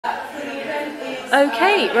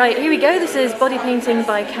Okay, right, here we go. This is Body Painting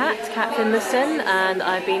by Kat Finlayson, and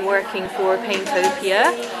I've been working for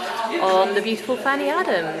Paintopia on the beautiful Fanny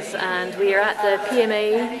Adams, and we are at the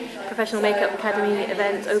PMA Professional Makeup Academy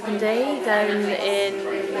event open day down in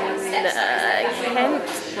Kent.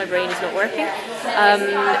 My brain is not working.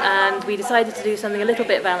 And we decided to do something a little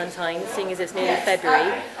bit Valentine, seeing as it's nearly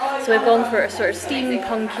February. So we've gone for a sort of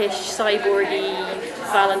steampunkish, cyborgy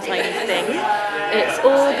Valentine thing. It's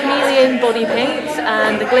all cameleon body paint,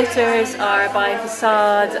 and the glitters are by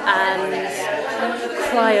Facade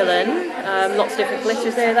Kryolan. Lots of different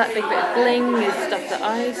glitters there. That big bit of bling is stuff that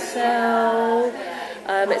I sell.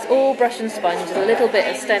 It's all brush and sponge, and a little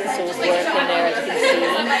bit of stencils work in there, as you can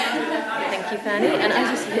see. Thank you, Fanny. And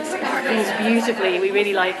as you see, it sparkles beautifully. We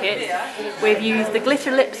really like it. We've used the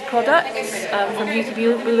Glitter Lips product from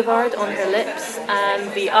Boulevard on her lips,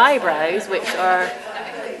 and the eyebrows, which are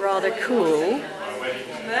rather cool,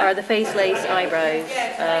 are the Finlayson eyebrows.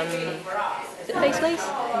 Is it Finlayson?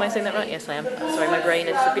 Am I saying that right? Yes, I am. Sorry, my brain,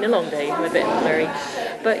 it's been a long day, I'm a bit blurry.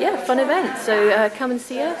 But yeah, fun event, so come and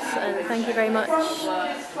see us, and thank you very much,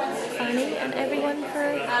 Fanny and everyone,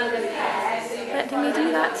 for letting me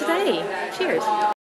do that today. Cheers!